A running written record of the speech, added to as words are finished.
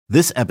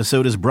This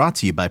episode is brought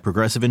to you by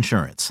Progressive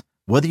Insurance.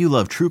 Whether you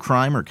love true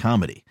crime or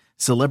comedy,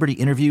 celebrity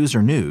interviews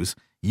or news,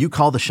 you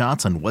call the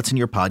shots on what's in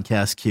your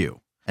podcast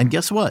queue. And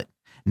guess what?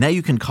 Now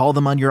you can call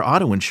them on your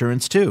auto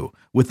insurance too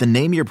with the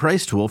Name Your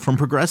Price tool from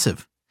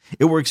Progressive.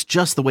 It works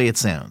just the way it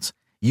sounds.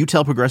 You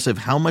tell Progressive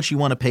how much you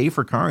want to pay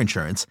for car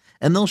insurance,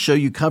 and they'll show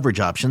you coverage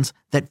options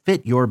that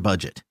fit your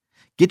budget.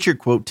 Get your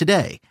quote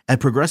today at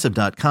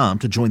Progressive.com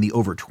to join the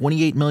over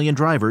 28 million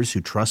drivers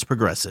who trust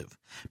Progressive.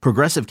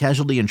 Progressive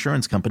Casualty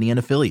Insurance Company and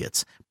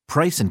Affiliates.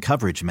 Price and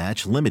coverage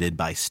match limited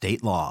by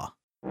state law.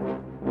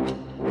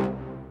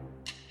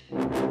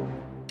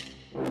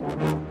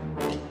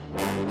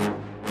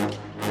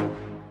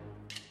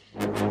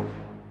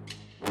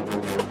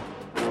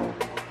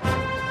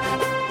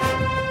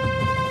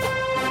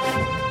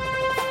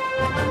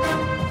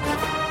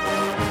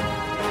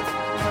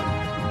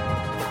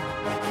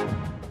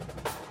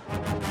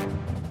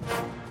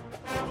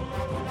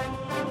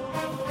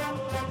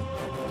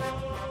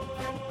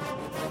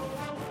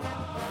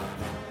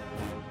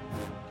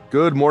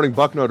 Good morning,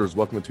 Bucknutters.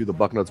 Welcome to the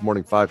Bucknuts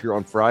Morning Five here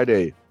on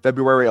Friday,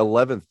 February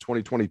 11th,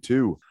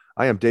 2022.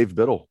 I am Dave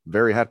Biddle.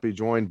 Very happy to be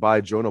joined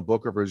by Jonah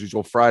Booker for his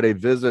usual Friday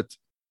visit.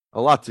 A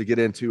lot to get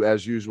into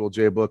as usual,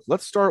 Jay Book.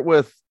 Let's start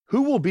with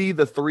who will be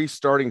the three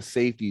starting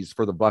safeties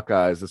for the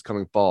Buckeyes this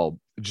coming fall.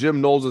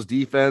 Jim Knowles'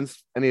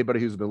 defense, anybody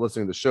who's been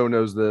listening to the show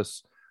knows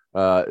this,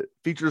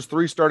 features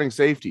three starting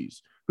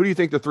safeties. Who do you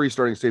think the three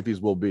starting safeties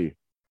will be?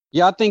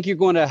 Yeah, I think you're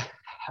going to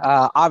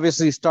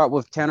obviously start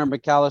with Tanner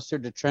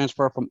McAllister, the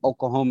transfer from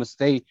Oklahoma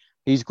State.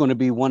 He's going to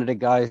be one of the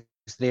guys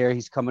there.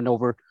 He's coming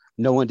over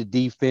knowing the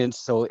defense.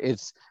 So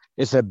it's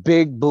a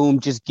big boom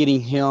just getting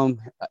him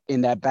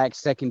in that back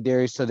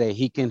secondary so that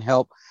he can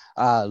help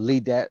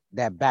lead that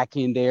back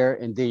in there.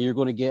 And then you're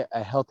going to get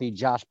a healthy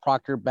Josh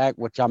Proctor back,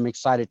 which I'm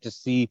excited to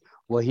see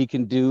what he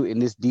can do in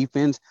this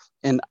defense.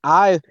 And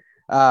I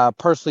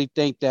personally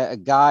think that a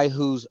guy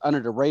who's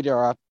under the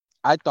radar,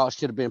 I thought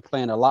should have been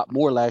playing a lot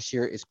more last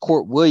year is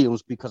Court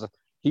Williams, because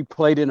he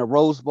played in a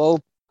Rose Bowl.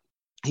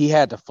 He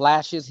had the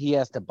flashes. He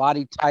has the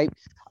body type.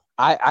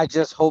 I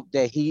just hope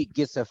that he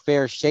gets a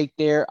fair shake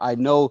there. I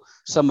know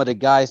some of the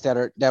guys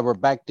that were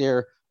back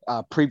there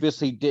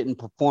previously didn't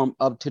perform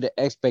up to the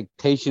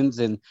expectations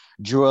and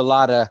drew a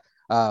lot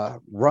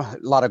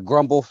of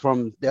grumble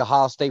from the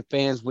Ohio State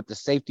fans with the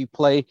safety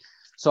play.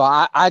 So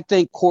I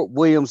think Court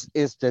Williams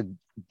is the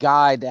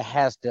guy that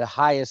has the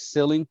highest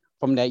ceiling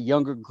from that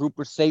younger group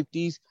of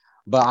safeties.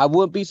 But I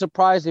wouldn't be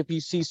surprised if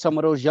you see some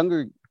of those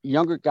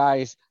younger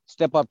guys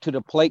step up to the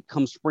plate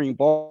come spring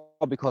ball,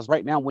 because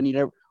right now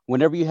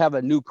whenever you have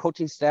a new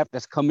coaching staff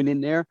that's coming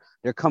in there,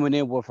 they're coming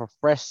in with a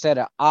fresh set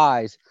of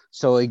eyes.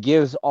 So it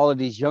gives all of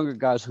these younger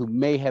guys who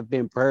may have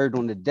been buried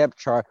on the depth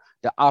chart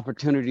the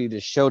opportunity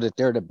to show that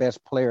they're the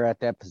best player at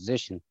that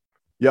position.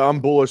 Yeah,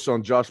 I'm bullish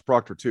on Josh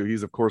Proctor too.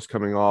 He's of course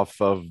coming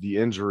off of the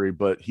injury,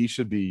 but he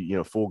should be,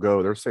 full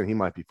go. They're saying he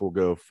might be full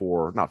go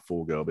not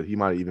full go, but he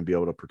might even be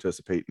able to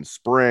participate in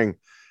spring.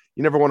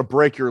 You never want to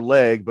break your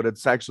leg, but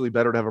it's actually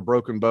better to have a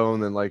broken bone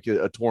than like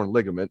a torn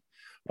ligament.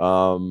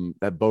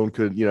 That bone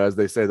could, as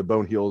they say, the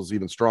bone heals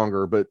even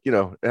stronger, but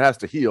it has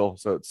to heal.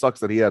 So it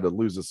sucks that he had to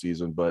lose the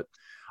season, but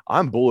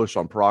I'm bullish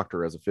on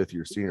Proctor as a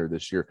fifth-year senior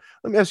this year.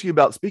 Let me ask you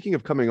about, speaking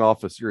of coming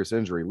off a serious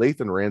injury,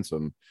 Lathan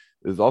Ransom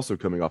is also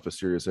coming off a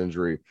serious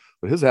injury,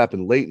 but his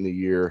happened late in the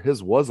year.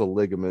 His was a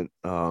ligament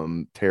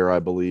tear, I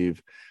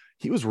believe.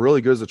 He was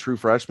really good as a true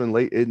freshman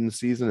late in the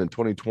season in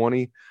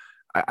 2020.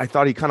 I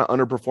thought he kind of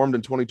underperformed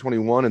in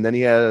 2021, and then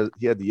he had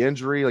the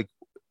injury. Like,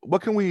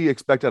 what can we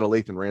expect out of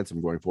Lathan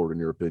Ransom going forward, in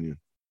your opinion?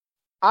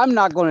 I'm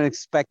not going to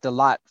expect a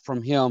lot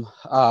from him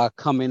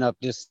coming up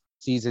this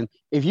season.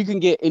 If you can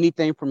get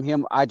anything from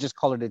him, I just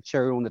call it a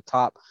cherry on the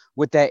top.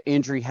 With that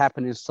injury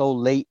happening so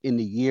late in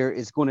the year,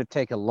 it's going to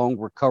take a long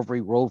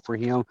recovery road for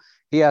him.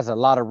 He has a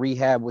lot of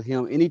rehab with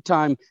him.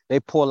 Anytime they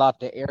pull out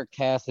the air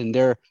cast and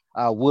they're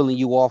wheeling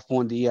you off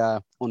on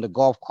the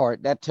golf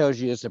cart, that tells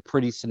you it's a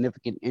pretty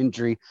significant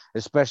injury,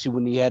 especially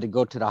when he had to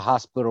go to the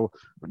hospital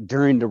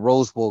during the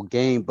Rose Bowl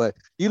game. But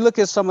you look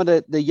at some of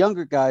the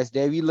younger guys,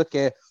 Dave, you look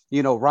at,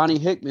 Ronnie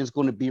Hickman's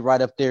going to be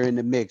right up there in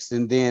the mix.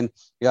 And then,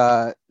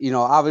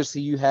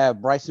 obviously you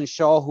have Bryson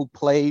Shaw who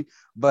played,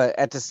 but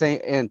at the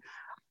same, and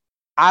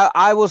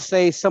I will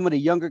say some of the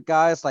younger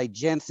guys like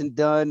Jensen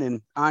Dunn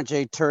and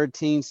Andre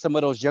Turretin, some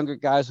of those younger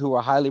guys who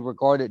are highly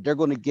regarded, they're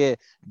going to get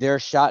their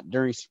shot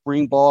during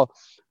spring ball.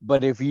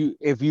 But if you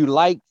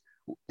like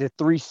the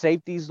three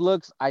safeties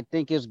looks, I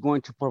think it's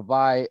going to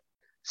provide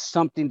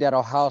something that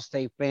Ohio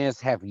State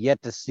fans have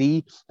yet to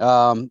see.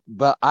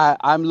 But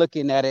I'm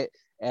looking at it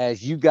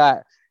as you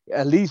got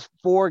at least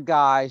four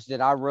guys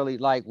that I really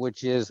like,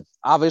 which is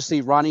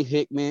obviously Ronnie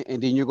Hickman,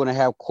 and then you're going to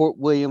have Court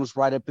Williams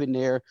right up in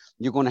there.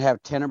 You're going to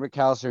have Tanner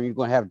McAllister, and you're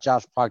going to have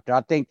Josh Proctor.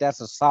 I think that's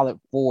a solid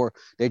four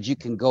that you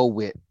can go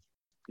with.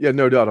 Yeah,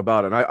 no doubt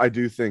about it. I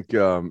do think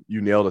you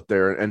nailed it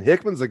there. And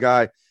Hickman's a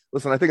guy,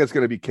 listen, I think it's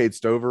going to be Cade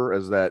Stover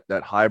as that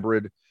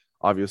hybrid,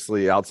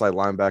 obviously outside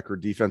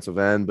linebacker, defensive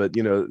end. But,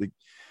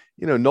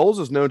 Knowles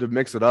is known to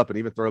mix it up and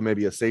even throw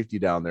maybe a safety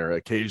down there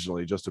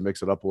occasionally just to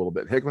mix it up a little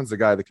bit. Hickman's the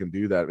guy that can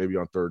do that maybe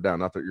on third down.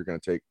 Not that you're going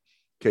to take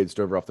Cade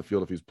Stover off the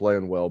field if he's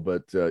playing well,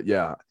 but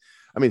yeah.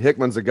 I mean,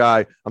 Hickman's a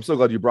guy. I'm so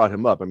glad you brought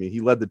him up. I mean,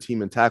 he led the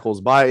team in tackles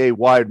by a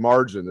wide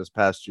margin this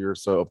past year.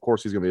 So, of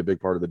course, he's going to be a big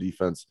part of the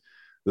defense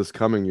this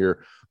coming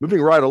year.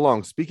 Moving right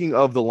along, speaking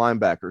of the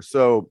linebackers.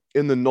 So,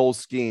 in the Knowles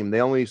scheme,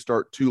 they only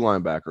start two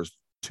linebackers,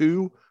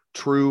 two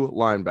true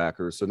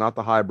linebackers. So, not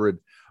the hybrid.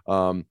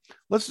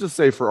 Let's just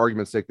say, for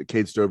argument's sake, that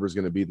Cade Stover is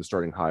going to be the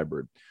starting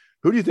hybrid.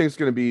 Who do you think is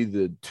going to be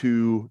the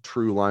two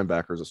true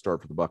linebackers that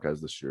start for the Buckeyes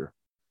this year?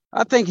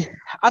 I think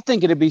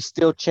it'll be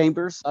still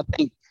Chambers. I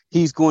think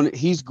he's going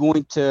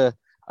to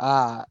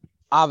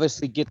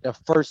obviously get the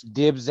first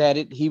dibs at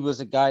it. He was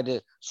a guy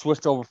that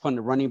switched over from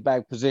the running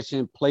back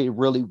position, played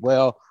really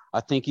well. I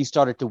think he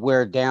started to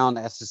wear down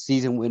as the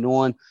season went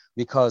on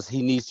because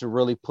he needs to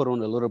really put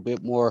on a little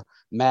bit more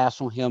mass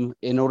on him.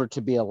 In order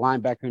to be a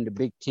linebacker in the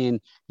Big Ten,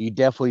 you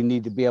definitely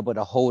need to be able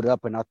to hold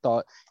up. And I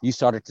thought you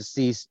started to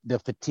see the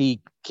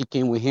fatigue kick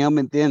in with him.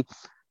 And then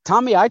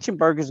Tommy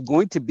Eichenberg is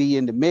going to be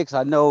in the mix.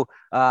 I know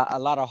a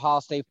lot of Ohio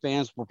State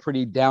fans were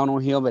pretty down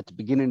on him at the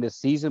beginning of the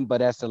season,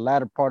 but as the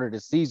latter part of the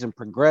season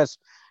progressed,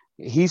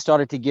 he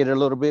started to get a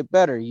little bit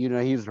better. He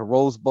was a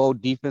Rose Bowl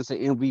defensive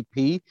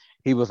MVP.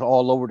 He was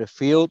all over the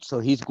field, so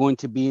he's going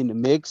to be in the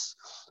mix.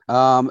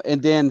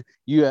 And then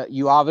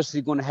you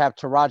obviously going to have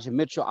Taraja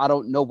Mitchell. I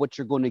don't know what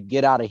you're going to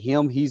get out of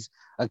him. He's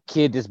a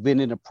kid that's been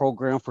in the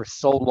program for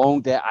so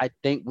long that I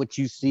think what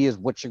you see is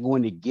what you're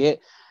going to get.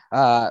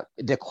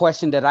 The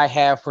question that I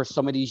have for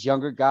some of these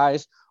younger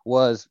guys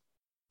was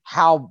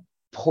how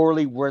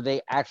poorly were they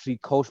actually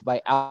coached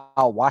by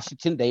Al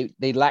Washington?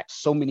 They lacked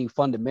so many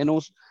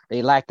fundamentals.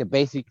 They lacked the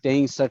basic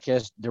things such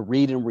as the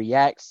read and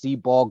react, see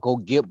ball, go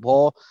get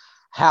ball.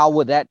 How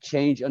would that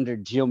change under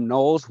Jim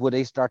Knowles? Will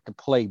they start to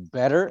play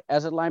better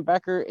as a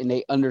linebacker and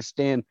they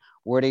understand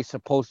where they're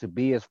supposed to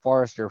be as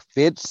far as their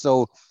fits?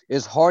 So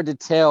it's hard to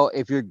tell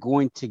if you're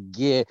going to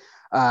get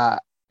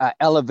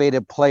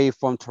elevated play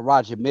from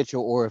Taraja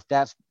Mitchell, or if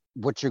that's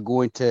what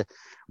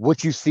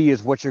you see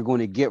is what you're going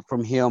to get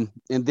from him.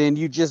 And then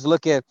you just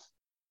look at,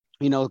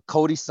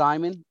 Cody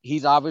Simon.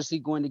 He's obviously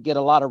going to get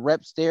a lot of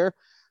reps there.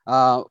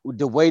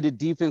 The way the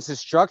defense is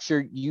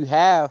structured, you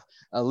have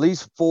at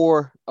least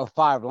 4 or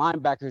 5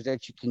 linebackers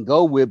that you can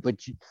go with, but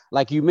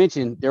like you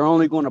mentioned, they're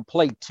only going to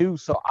play 2.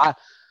 So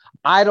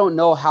I don't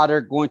know how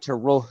they're going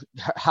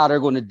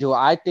to do it.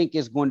 I think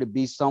it's going to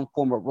be some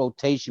form of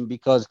rotation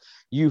because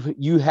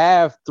you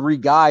have 3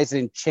 guys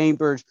in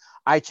Chambers,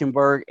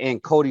 Eichenberg,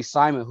 and Cody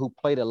Simon who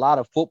played a lot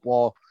of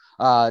football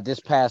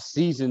this past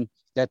season,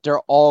 that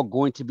they're all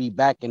going to be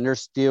back and they're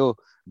still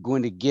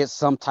going to get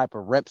some type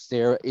of reps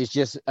there. It's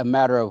just a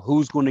matter of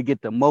who's going to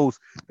get the most,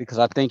 because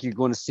I think you're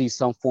going to see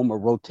some form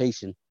of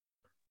rotation.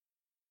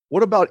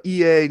 What about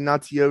EA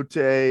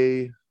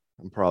Natiote?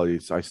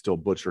 I still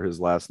butcher his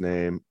last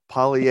name.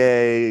 Palie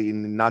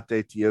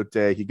Nate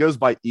Tiote. He goes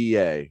by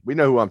EA. We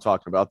know who I'm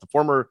talking about. The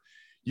former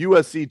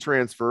USC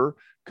transfer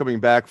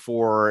coming back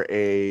for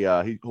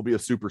he'll be a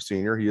super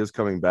senior. He is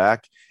coming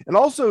back. And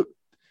also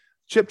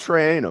Chip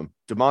Trayanum,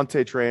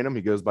 DeMonte Trayanum.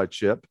 He goes by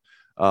Chip.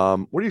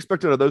 What do you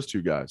expect out of those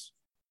 2 guys?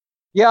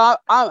 Yeah,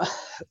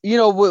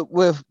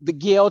 with the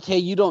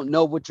Guillote, you don't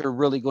know what you're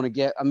really going to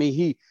get. I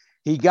mean,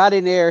 he got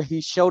in there. He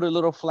showed a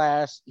little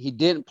flash. He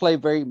didn't play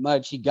very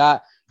much. He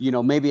got,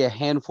 maybe a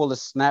handful of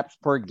snaps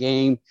per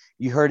game.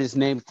 You heard his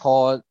name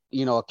called,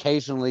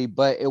 occasionally,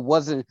 but it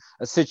wasn't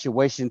a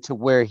situation to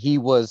where he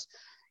was,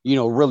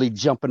 really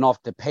jumping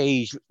off the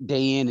page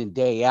day in and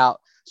day out.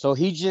 So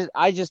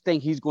I just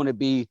think he's going to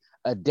be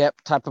a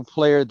depth type of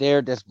player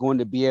there that's going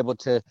to be able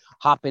to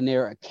hop in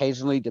there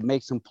occasionally to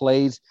make some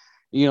plays.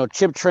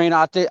 Chip Train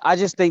out there, I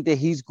just think that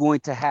he's going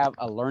to have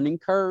a learning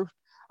curve.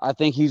 I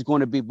think he's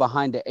going to be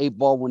behind the 8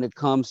 ball when it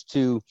comes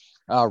to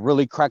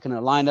really cracking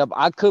the lineup.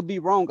 I could be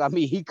wrong. I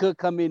mean, he could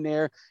come in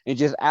there and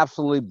just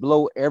absolutely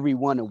blow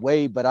everyone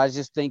away. But I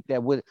just think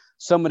that with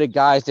some of the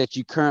guys that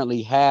you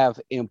currently have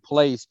in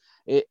place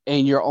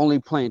and you're only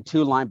playing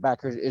 2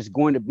 linebackers, it's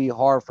going to be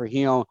hard for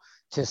him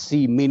to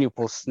see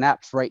meaningful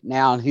snaps right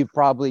now. And he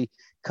probably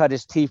cut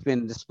his teeth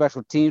in the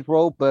special teams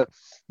role. But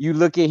you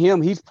look at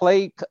him, he's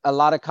played a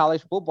lot of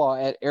college football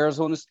at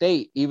Arizona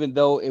State, even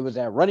though it was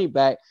at running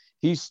back.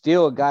 He's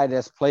still a guy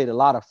that's played a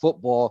lot of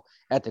football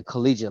at the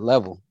collegiate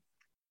level.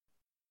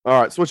 All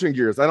right, switching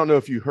gears. I don't know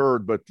if you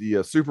heard, but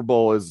the Super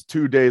Bowl is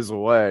 2 days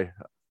away.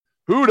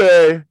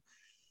 Hoo-day!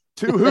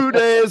 2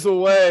 days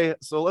away.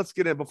 So let's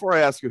get in. Before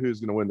I ask you who's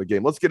going to win the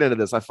game, let's get into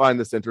this. I find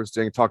this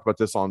interesting. Talked about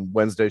this on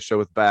Wednesday's show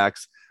with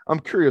Bax. I'm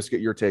curious to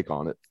get your take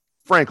on it.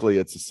 Frankly,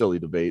 it's a silly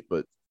debate,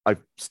 but I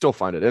still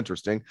find it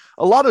interesting.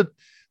 A lot of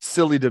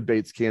silly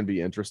debates can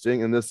be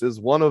interesting, and this is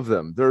one of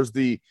them. There's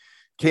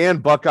can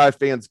Buckeye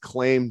fans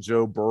claim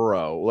Joe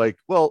Burrow?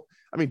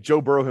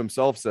 Joe Burrow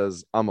himself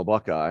says, I'm a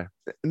Buckeye.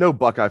 No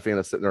Buckeye fan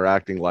is sitting there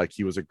acting like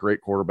he was a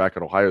great quarterback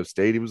at Ohio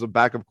State. He was a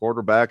backup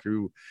quarterback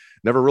who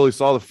never really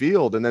saw the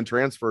field and then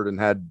transferred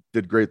and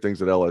did great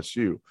things at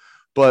LSU.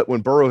 But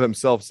when Burrow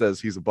himself says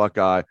he's a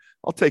Buckeye,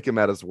 I'll take him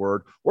at his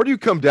word. Where do you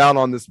come down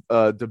on this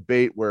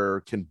debate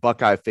where can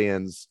Buckeye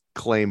fans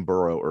claim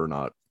Burrow or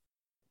not?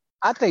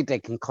 I think they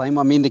can claim.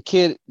 I mean, the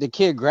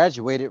kid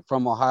graduated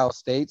from Ohio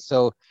State,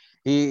 so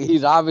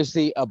he's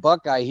obviously a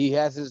Buckeye. He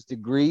has his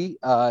degree.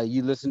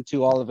 You listen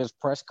to all of his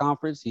press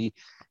conference.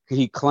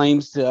 He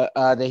claims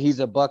that he's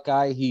a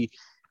Buckeye. He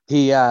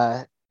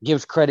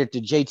gives credit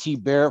to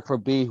JT Barrett for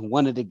being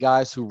one of the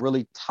guys who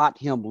really taught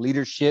him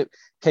leadership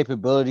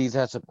capabilities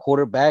as a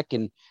quarterback,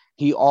 and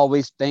he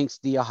always thanks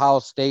the Ohio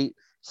State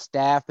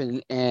staff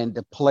and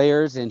the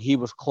players, and he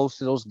was close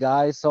to those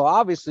guys. So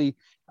obviously,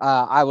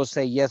 I would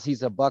say yes,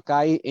 he's a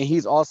Buckeye, and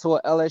he's also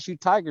an LSU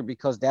Tiger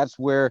because that's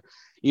where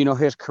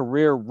his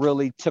career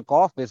really took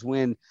off, is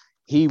when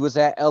he was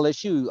at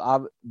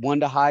LSU. Won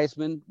the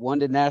Heisman, won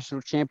the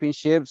national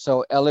championship.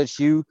 So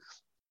LSU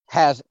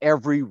has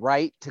every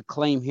right to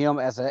claim him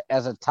as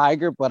a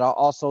Tiger, but I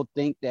also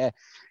think that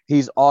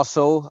he's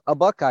also a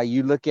Buckeye.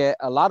 You look at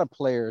a lot of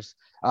players,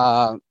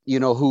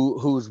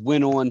 who's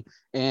went on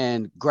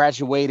and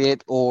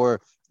graduated,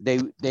 or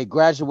they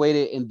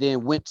graduated and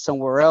then went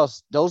somewhere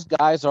else. Those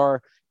guys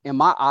are, in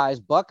my eyes,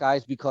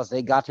 Buckeyes because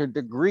they got their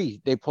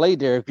degree. They played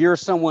there. If you're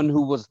someone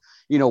who was,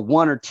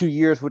 1 or 2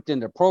 years within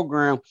the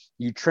program,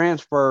 you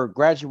transfer,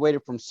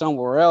 graduated from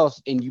somewhere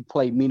else, and you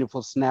play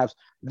meaningful snaps,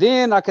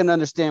 then I can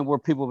understand where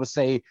people would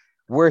say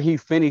where he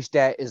finished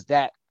at is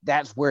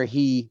that's where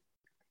he,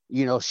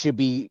 should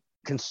be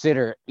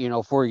considered.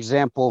 For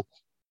example,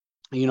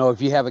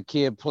 if you have a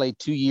kid play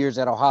 2 years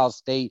at Ohio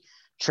State,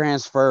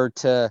 transfer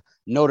to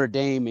Notre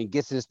Dame and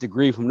gets his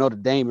degree from Notre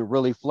Dame and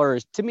really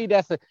flourished. To me,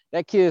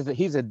 that kid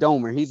he's a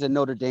domer. He's a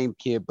Notre Dame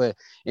kid. But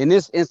in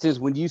this instance,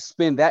 when you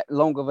spend that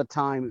long of a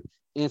time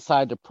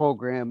inside the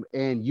program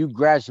and you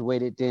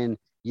graduated, then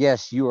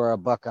yes, you are a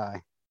Buckeye.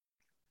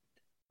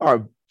 All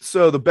right.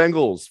 So the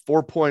Bengals,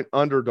 4-point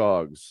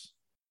underdogs.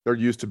 They're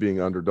used to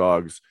being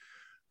underdogs.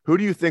 Who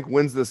do you think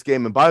wins this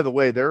game? And by the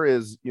way, there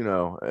is,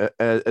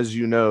 as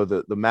you know,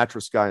 the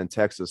mattress guy in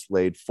Texas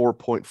laid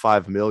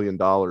 $4.5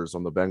 million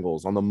on the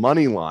Bengals on the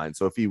money line.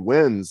 So if he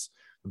wins,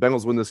 the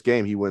Bengals win this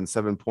game, he wins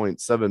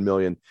 $7.7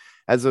 million.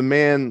 As a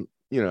man,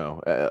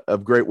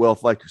 of great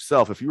wealth like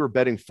yourself, if you were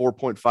betting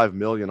 $4.5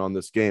 million on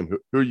this game,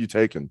 who are you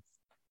taking?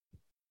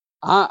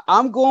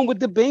 I'm going with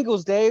the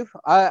Bengals, Dave.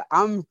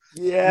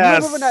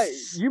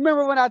 Yes. You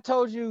remember when I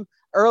told you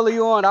early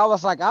on, I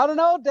was like, I don't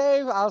know,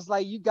 Dave. I was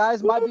like, you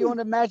guys might be on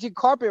the magic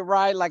carpet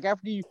ride. Like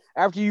after you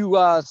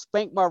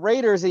spanked my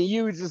Raiders, and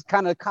you just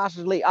kind of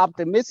cautiously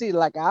optimistic,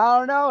 like, I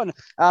don't know. And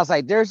I was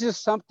like, there's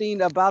just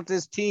something about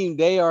this team.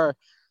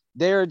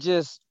 They're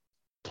just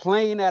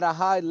playing at a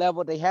high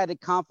level. They had the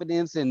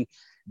confidence, and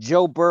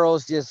Joe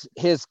Burrow's just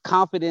his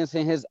confidence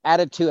and his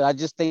attitude. I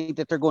just think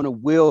that they're going to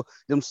will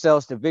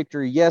themselves to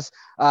victory. Yes,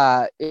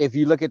 if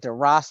you look at the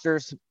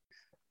rosters,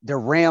 the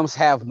Rams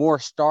have more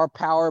star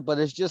power, but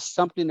it's just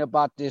something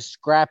about this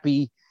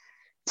scrappy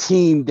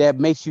team that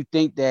makes you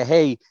think that,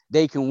 hey,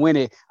 they can win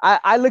it.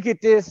 I look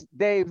at this,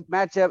 Dave,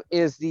 matchup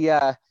is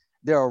the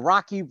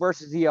Rocky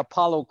versus the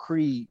Apollo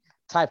Creed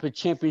type of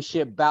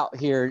championship bout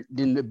here.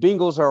 Then the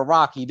Bengals are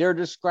Rocky. They're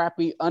the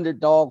scrappy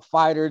underdog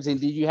fighters. And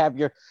then you have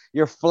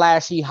your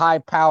flashy,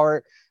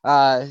 high-powered,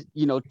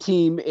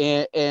 team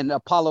and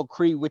Apollo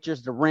Creed, which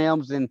is the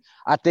Rams. And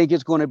I think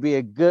it's going to be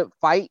a good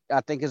fight.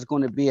 I think it's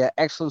going to be an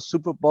excellent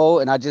Super Bowl.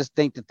 And I just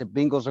think that the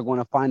Bengals are going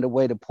to find a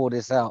way to pull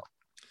this out.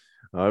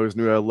 I always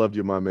knew I loved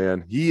you, my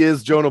man. He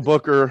is Jonah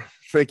Booker.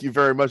 Thank you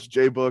very much,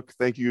 Jay Book.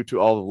 Thank you to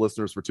all the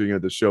listeners for tuning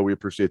into the show. We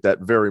appreciate that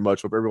very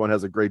much. Hope everyone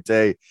has a great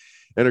day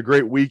and a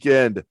great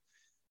weekend.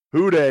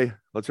 Who Dey.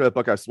 Let's hear that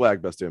Buckeye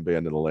swag. Best damn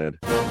band in the land.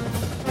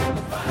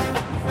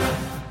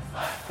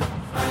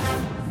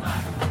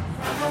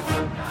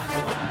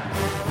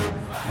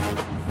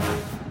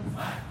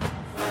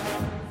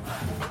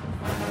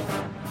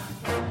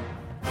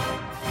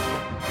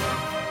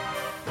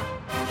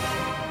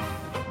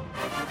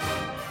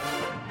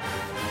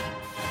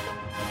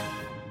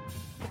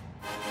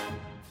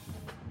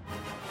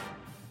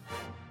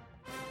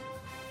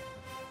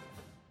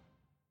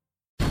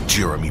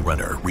 Jeremy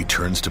Renner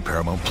returns to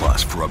Paramount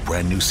Plus for a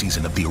brand new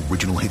season of the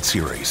original hit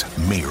series,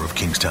 Mayor of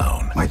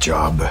Kingstown. My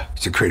job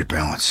is to create a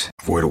balance,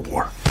 avoid a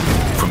war.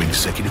 From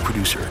executive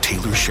producer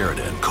Taylor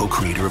Sheridan,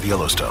 co-creator of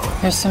Yellowstone.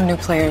 There's some new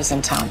players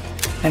in town,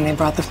 and they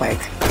brought the plague.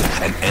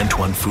 And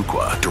Antoine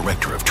Fuqua,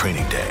 director of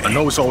Training Day. I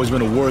know it's always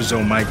been a war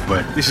zone, Mike,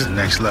 but this is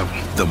next level.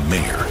 The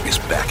Mayor is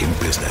back in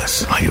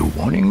business. Are you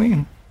warning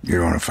me?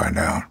 You're going to find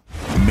out.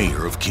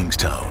 Mayor of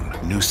Kingstown.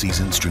 New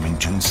season streaming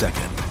June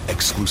 2nd,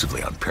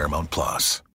 exclusively on Paramount Plus.